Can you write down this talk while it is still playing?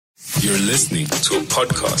You're listening to a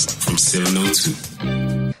podcast from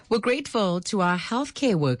 702. We're grateful to our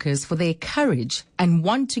healthcare workers for their courage and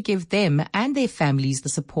want to give them and their families the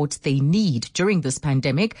support they need during this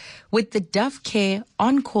pandemic with the Dove Care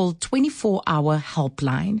On-Call 24-hour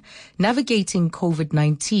helpline, navigating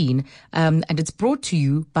COVID-19. And it's brought to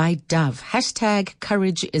you by Dove. Hashtag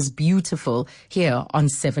Courage is Beautiful here on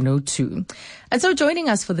 702. And so joining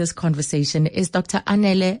us for this conversation is Dr.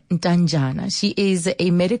 Anele Ntanjana. She is a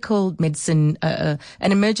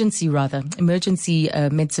emergency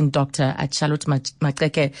medicine doctor at Charlotte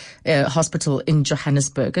Maxeke Hospital in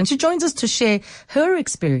Johannesburg. And she joins us to share her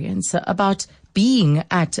experience about being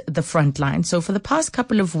at the front line. So for the past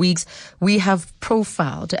couple of weeks, we have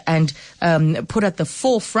profiled and put at the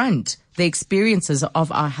forefront the experiences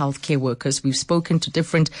of our healthcare workers. We've spoken to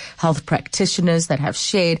different health practitioners that have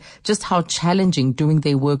shared just how challenging doing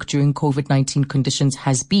their work during COVID-19 conditions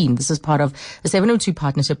has been. This is part of the 702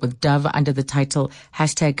 partnership with Dove under the title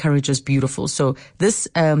Hashtag Courage is Beautiful. So this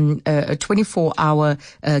 24-hour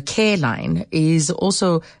care line is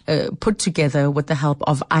also put together with the help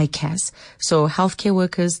of ICAS. So healthcare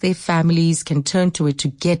workers, their families can turn to it to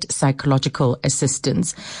get psychological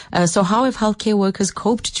assistance. So how have healthcare workers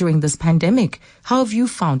coped during this pandemic? How have you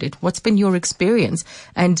found it? What's been your experience?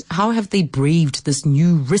 And how have they braved this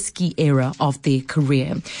new risky era of their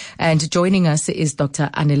career? And joining us is Dr.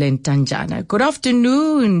 Anele Ntanjana. Good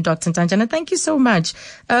afternoon, Dr. Ntanjana. Thank you so much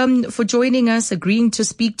for joining us, agreeing to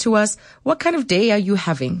speak to us. What kind of day are you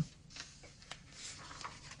having?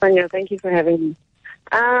 Tanya, thank you for having me.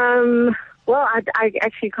 Well, I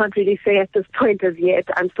actually can't really say at this point as yet.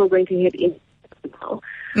 I'm still going to head in now.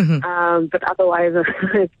 Mm-hmm. But otherwise,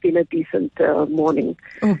 it's been a decent morning.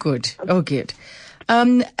 Oh, good. Oh, good.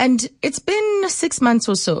 And it's been 6 months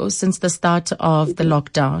or so since the start of the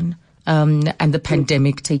lockdown and the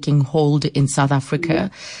pandemic taking hold in South Africa.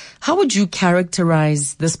 How would you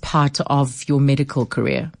characterize this part of your medical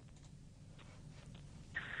career?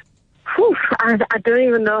 I don't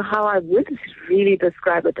even know how I would really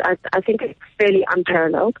describe it. I think it's fairly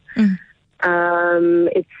unparalleled. Mm.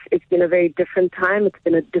 It's been a very different time. It's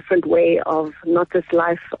been a different way of not just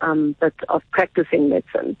life, but of practicing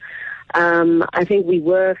medicine. I think we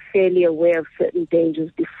were fairly aware of certain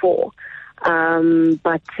dangers before,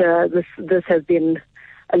 but this has been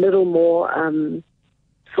a little more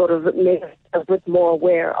sort of made us a bit more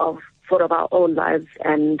aware of sort of our own lives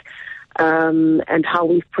and how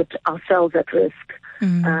we've put ourselves at risk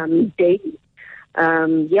daily.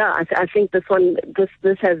 I think this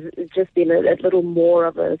has just been a little more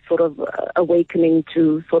of a sort of awakening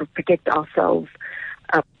to sort of protect ourselves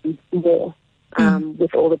more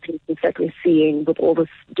with all the patients that we're seeing, with all the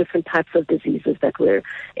different types of diseases that we're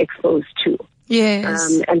exposed to.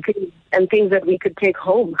 Yes. And things that we could take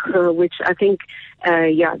home, which I think,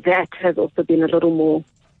 that has also been a little more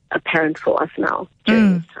apparent for us now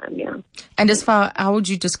during this time, yeah. And how would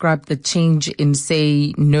you describe the change in,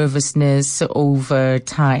 say, nervousness over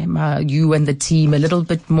time? You and the team a little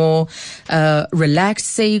bit more relaxed,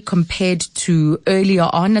 say, compared to earlier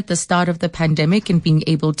on at the start of the pandemic and being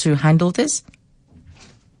able to handle this?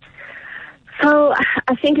 So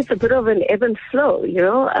I think it's a bit of an ebb and flow,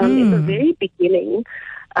 In the very beginning,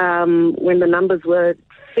 when the numbers were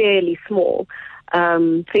fairly small,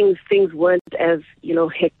 things weren't as,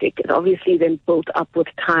 hectic. It obviously then built up with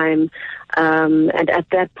time. And at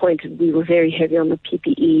that point, we were very heavy on the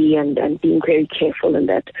PPE and being very careful in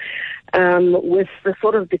that. With the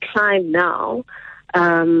sort of decline now,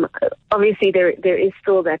 obviously there is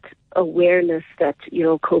still that awareness that,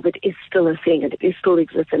 COVID is still a thing and it still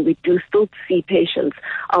exists, and we do still see patients,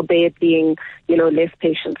 albeit being, less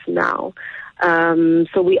patients now.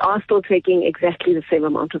 So we are still taking exactly the same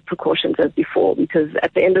amount of precautions as before, because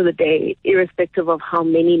at the end of the day, irrespective of how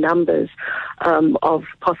many numbers of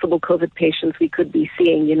possible COVID patients we could be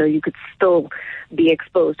seeing, you could still be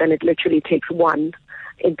exposed, and it literally takes one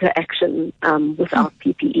interaction without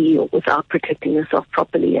PPE or without protecting yourself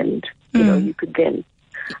properly, and you could then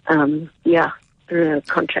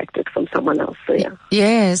contracted from someone else. So yeah.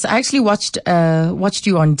 Yes, I actually watched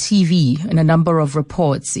you on TV in a number of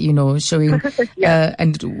reports, showing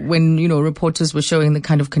and when reporters were showing the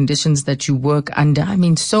kind of conditions that you work under. I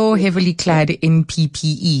mean, so heavily clad in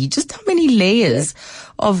PPE. Just how many layers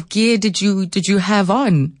of gear did you have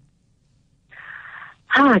on?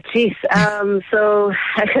 Geez. So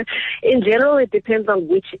in general, it depends on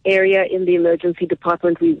which area in the emergency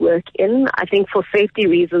department we work in. I think for safety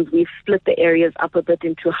reasons, we've split the areas up a bit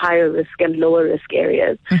into higher risk and lower risk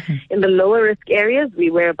areas. Mm-hmm. In the lower risk areas,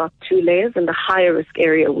 we wear about 2 layers. In the higher risk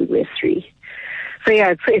area, we wear 3. So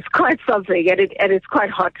yeah, it's quite something, and it's quite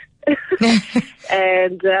hot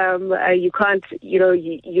And you can't,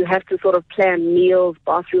 you have to sort of plan meals,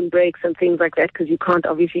 bathroom breaks and things like that, because you can't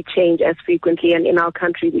obviously change as frequently. And in our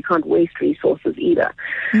country, we can't waste resources either.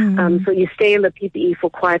 So you stay in the PPE for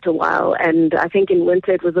quite a while. And I think in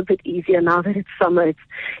winter it was a bit easier. Now that it's summer,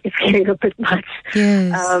 it's getting a bit much.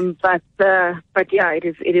 Yes. But yeah,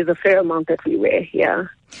 it is a fair amount that we wear. Yeah.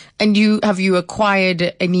 And have you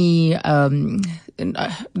acquired any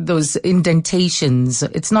those indentations?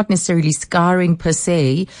 It's not necessarily scarring per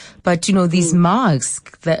se, but these marks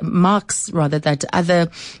that other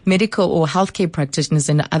medical or healthcare practitioners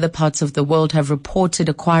in other parts of the world have reported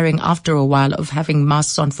acquiring after a while of having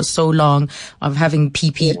masks on for so long, of having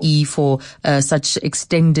PPE for such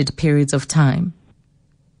extended periods of time.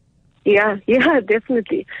 Yeah,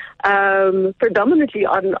 definitely. Predominantly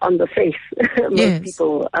on the face. Most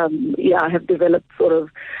people, have developed sort of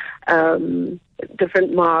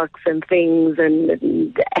different marks and things,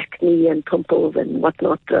 and acne and pimples and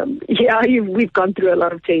whatnot. We've gone through a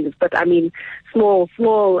lot of changes, but I mean, small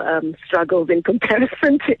struggles in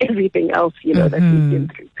comparison to everything else, that we've been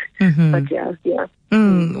through. But yeah.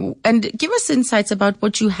 And give us insights about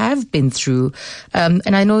what you have been through.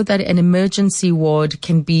 And I know that an emergency ward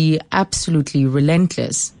can be absolutely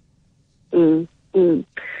relentless. So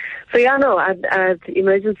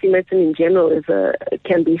emergency medicine in general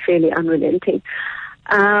can be fairly unrelenting.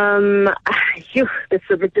 It's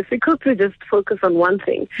a bit difficult to just focus on one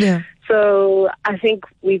thing. Yeah. So I think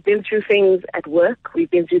we've been through things at work. We've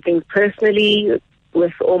been through things personally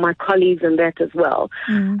with all my colleagues and that as well.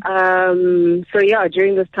 During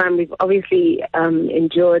this time we've obviously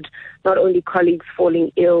endured not only colleagues falling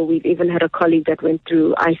ill, we've even had a colleague that went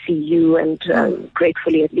through ICU and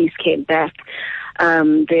gratefully at least came back.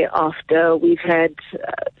 Thereafter, we've had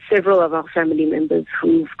several of our family members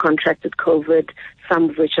who've contracted COVID,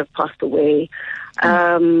 some of which have passed away.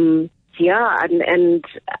 And I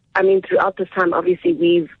mean, throughout this time, we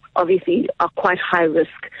are quite high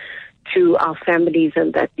risk to our families,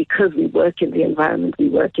 and that because we work in the environment we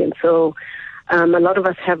work in. So a lot of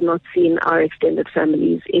us have not seen our extended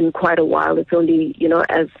families in quite a while. It's only,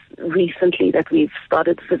 as recently that we've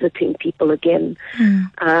started visiting people again. So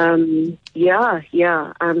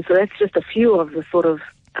that's just a few of the sort of,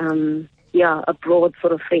 a broad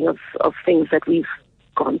sort of thing of things that we've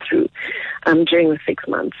gone through during the 6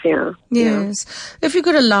 months. Yes. If you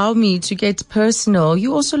could allow me to get personal,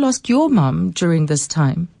 you also lost your mum during this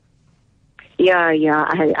time.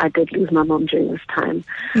 I did lose my mom during this time.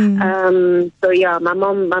 My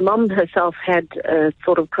mom herself had a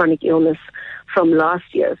sort of chronic illness from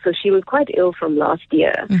last year. So she was quite ill from last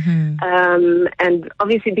year. And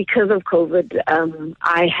obviously because of COVID,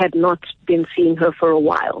 I had not been seeing her for a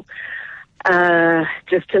while.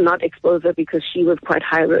 Just to not expose her because she was quite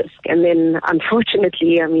high risk. And then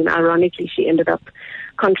unfortunately, ironically, she ended up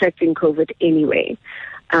contracting COVID anyway.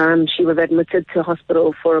 She was admitted to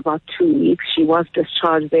hospital for about 2 weeks. She was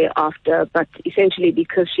discharged thereafter, but essentially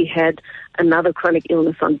because she had another chronic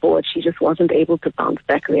illness on board, she just wasn't able to bounce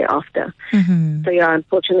back thereafter. So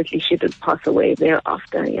unfortunately she did pass away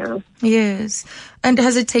thereafter, Yes. And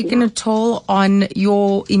has it taken a toll on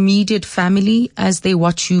your immediate family as they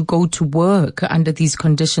watch you go to work under these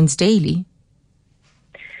conditions daily?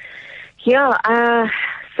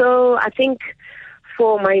 So I think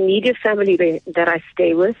for my immediate family that I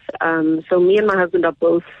stay with, so me and my husband are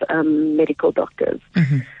both medical doctors.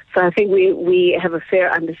 So I think we have a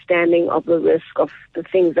fair understanding of the risk of the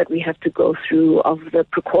things that we have to go through, of the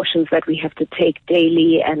precautions that we have to take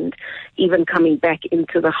daily, and even coming back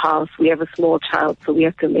into the house. We have a small child, so we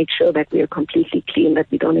have to make sure that we are completely clean,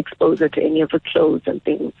 that we don't expose her to any of the clothes and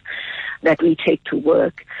things that we take to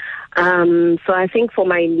work. So I think for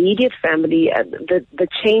my immediate family, the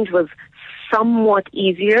change was somewhat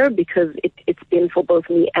easier because it's been for both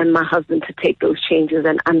me and my husband to take those changes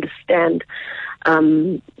and understand,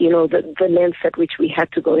 the lengths at which we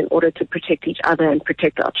had to go in order to protect each other and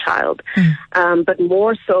protect our child. But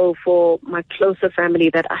more so for my closer family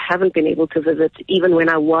that I haven't been able to visit, even when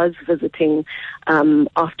I was visiting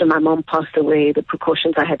after my mom passed away, the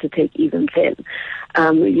precautions I had to take even then.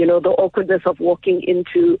 The awkwardness of walking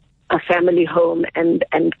into a family home and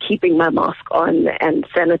keeping my mask on and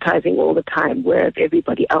sanitizing all the time, whereas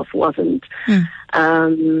everybody else wasn't. I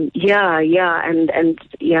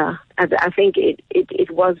think it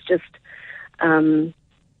was just,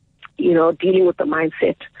 dealing with the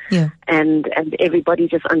mindset and everybody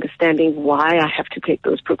just understanding why I have to take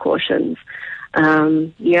those precautions.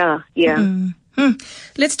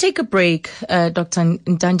 Let's take a break, Dr.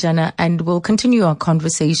 Ntanjana, and we'll continue our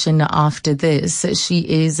conversation after this. She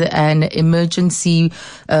is an emergency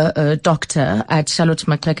doctor at Charlotte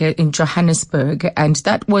Maxeke in Johannesburg, and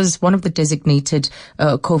that was one of the designated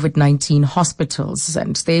COVID-19 hospitals.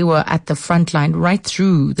 And they were at the front line right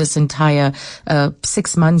through this entire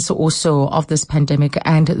 6 months or so of this pandemic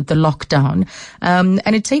and the lockdown. And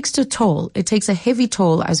it takes a toll. It takes a heavy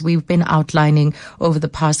toll, as we've been outlining over the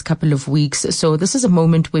past couple of weeks. So this is a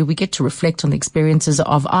moment where we get to reflect on the experiences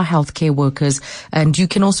of our healthcare workers, and you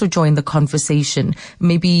can also join the conversation.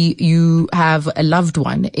 Maybe you have a loved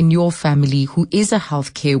one in your family who is a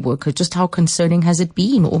healthcare worker. Just how concerning has it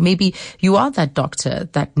been? Or maybe you are that doctor,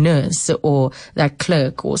 that nurse, or that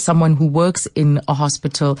clerk, or someone who works in a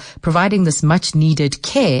hospital providing this much needed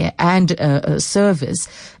care and service,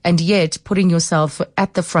 and yet putting yourself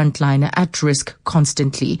at the front line at risk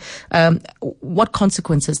constantly. What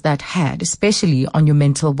consequences that had, especially on your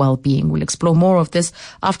mental well-being. We'll explore more of this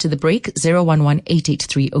after the break.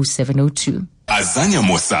 011-883-0702. Azania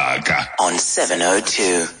Mosaka on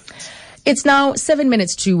 702. It's now 7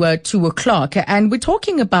 minutes to 2 o'clock, and we're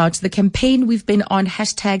talking about the campaign we've been on,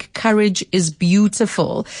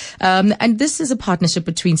 #CourageIsBeautiful. And this is a partnership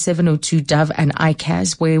between 702 Dove and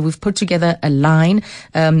ICAS, where we've put together a line,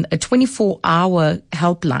 a 24-hour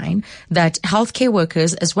helpline that healthcare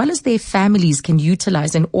workers as well as their families can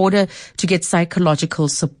utilize in order to get psychological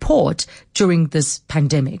support during this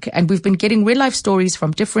pandemic. And we've been getting real-life stories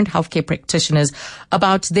from different healthcare practitioners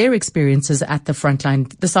about their experiences at the front line.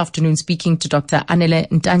 This afternoon, speaking to Dr. Anele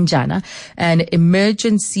Ntanjana, an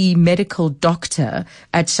emergency medical doctor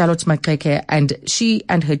at Charlotte Maxeke, and she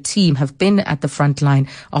and her team have been at the front line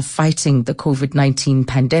of fighting the COVID-19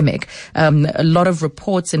 pandemic. A lot of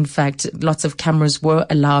reports, in fact, lots of cameras were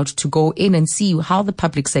allowed to go in and see how the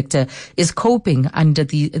public sector is coping under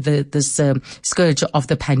this scourge of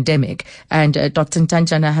the pandemic. And Dr.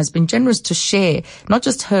 Ntanjana has been generous to share not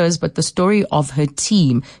just hers, but the story of her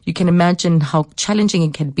team. You can imagine how challenging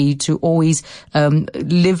it can be to always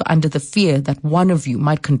live under the fear that one of you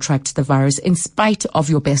might contract the virus in spite of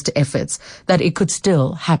your best efforts, that it could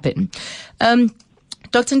still happen. Dr.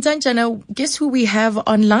 Ntanjana, guess who we have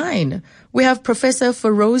online? We have Professor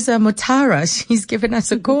Feroza Mutara. She's given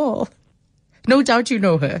us a call. No doubt you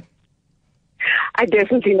know her. I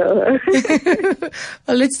definitely know her.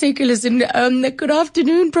 Well, let's take a listen. Good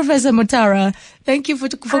afternoon, Professor Mutara. Thank you for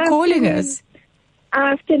calling us.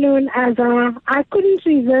 Afternoon, Azza. I couldn't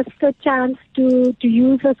resist the chance to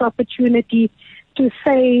use this opportunity to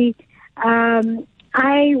say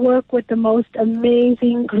I work with the most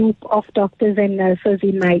amazing group of doctors and nurses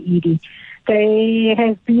in my ED. They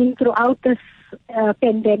have been throughout this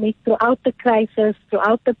pandemic, throughout the crisis,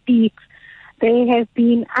 throughout the peaks. They have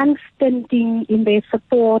been unstinting in their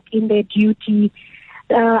support, in their duty.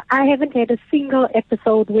 I haven't had a single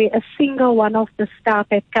episode where a single one of the staff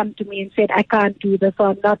has come to me and said, I can't do this or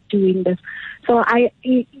I'm not doing this. So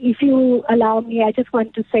if you allow me, I just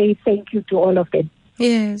want to say thank you to all of them.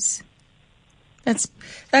 Yes.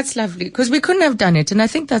 That's lovely, because we couldn't have done it. And I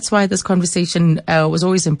think that's why this conversation was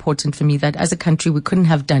always important for me, that as a country, we couldn't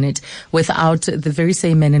have done it without the very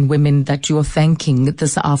same men and women that you're thanking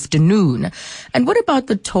this afternoon. And what about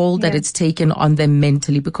the toll that it's taken on them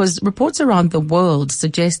mentally? Because reports around the world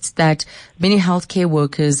suggest that many healthcare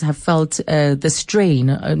workers have felt the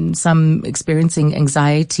strain, some experiencing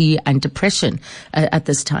anxiety and depression at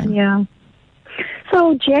this time. Yeah.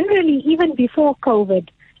 So generally, even before COVID,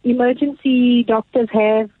 emergency doctors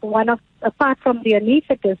have apart from the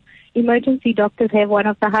anesthetists, emergency doctors have one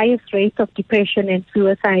of the highest rates of depression and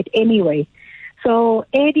suicide anyway. So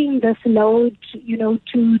adding this load,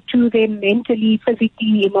 to them mentally,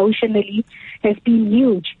 physically, emotionally has been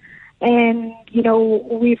huge. And,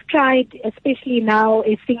 we've tried, especially now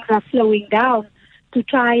as things are slowing down, to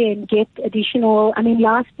try and get additional,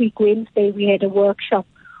 last week, Wednesday, we had a workshop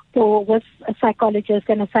with a psychologist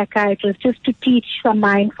and a psychiatrist just to teach some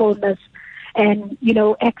mindfulness and,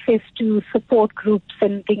 access to support groups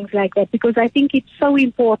and things like that, because I think it's so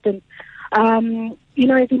important. As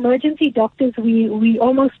emergency doctors, we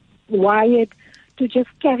almost wired to just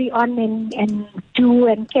carry on and do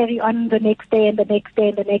and carry on the next day and the next day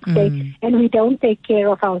and the next day, and we don't take care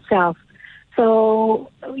of ourselves.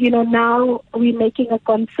 So, now we're making a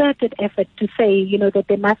concerted effort to say, that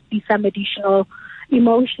there must be some additional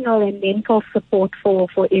emotional and mental support for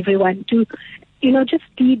everyone to, just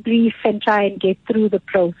debrief and try and get through the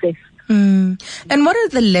process. And what are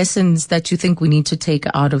the lessons that you think we need to take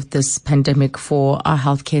out of this pandemic for our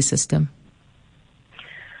healthcare system?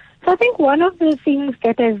 So I think one of the things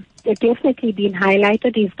that has definitely been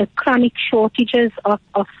highlighted is the chronic shortages of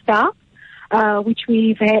staff. which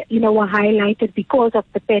we've had, were highlighted because of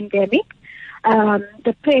the pandemic.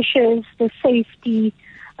 The pressures, the safety,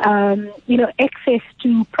 access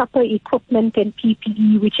to proper equipment and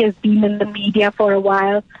PPE, which has been in the media for a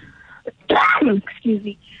while. Excuse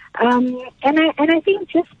me. And I think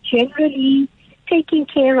just generally taking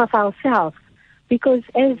care of ourselves, because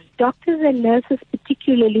as doctors and nurses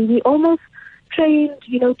particularly, we almost trained,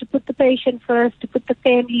 to put the patient first, to put the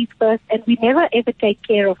families first, and we never ever take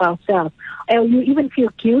care of ourselves. Or you even feel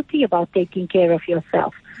guilty about taking care of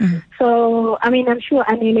yourself. Mm-hmm. So, I'm sure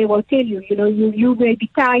Anele will tell you, you may be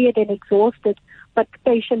tired and exhausted, but the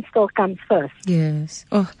patient still comes first. Yes.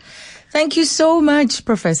 Oh, thank you so much,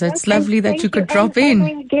 Professor. It's lovely that you could drop in.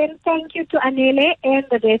 And again, thank you to Anele and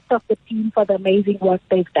the rest of the team for the amazing work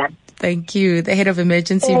they've done. Thank you. The head of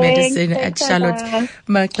emergency medicine at Charlotte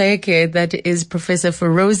Maxeke, that is Professor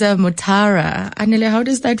Feroza Mutara. Anele, how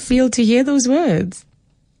does that feel to hear those words?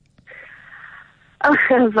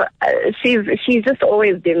 She's just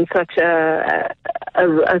always been such a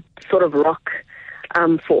sort of rock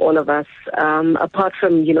for all of us. Apart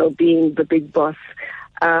from being the big boss,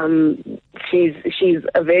 she's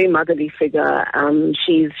a very motherly figure.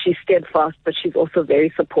 She's steadfast, but she's also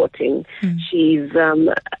very supporting. Mm. She's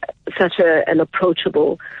such an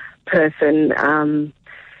approachable person.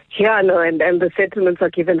 Yeah, no, and the sentiments are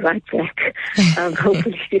given right back.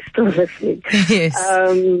 Hopefully she's still listening. Yes.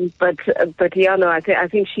 But yeah, no, I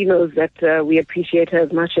think she knows that we appreciate her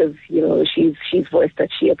as much as she's voiced that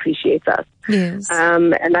she appreciates us. Yes.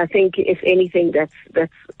 And I think if anything,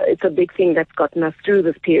 it's a big thing that's gotten us through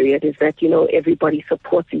this period is that everybody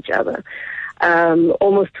supports each other.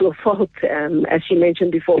 Almost to a fault, as she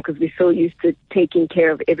mentioned before, because we're so used to taking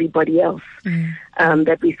care of everybody else,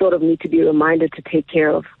 that we sort of need to be reminded to take care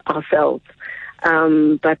of ourselves.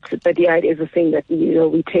 But yeah, it is a thing that,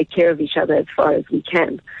 we take care of each other as far as we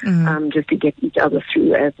can, just to get each other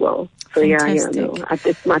through as well. So Fantastic. I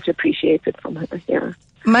just much appreciated from her, yeah.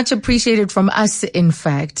 Much appreciated from us, in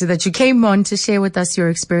fact, that you came on to share with us your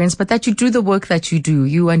experience, but that you do the work that you do,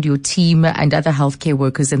 you and your team and other healthcare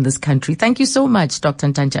workers in this country. Thank you so much, Dr.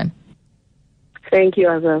 Ntanjan. Thank you,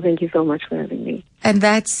 Azza. Thank you so much for having me. And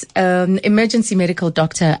that's emergency medical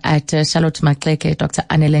doctor at Charlotte Maxeke, Dr.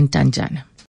 Anele Ntanjan.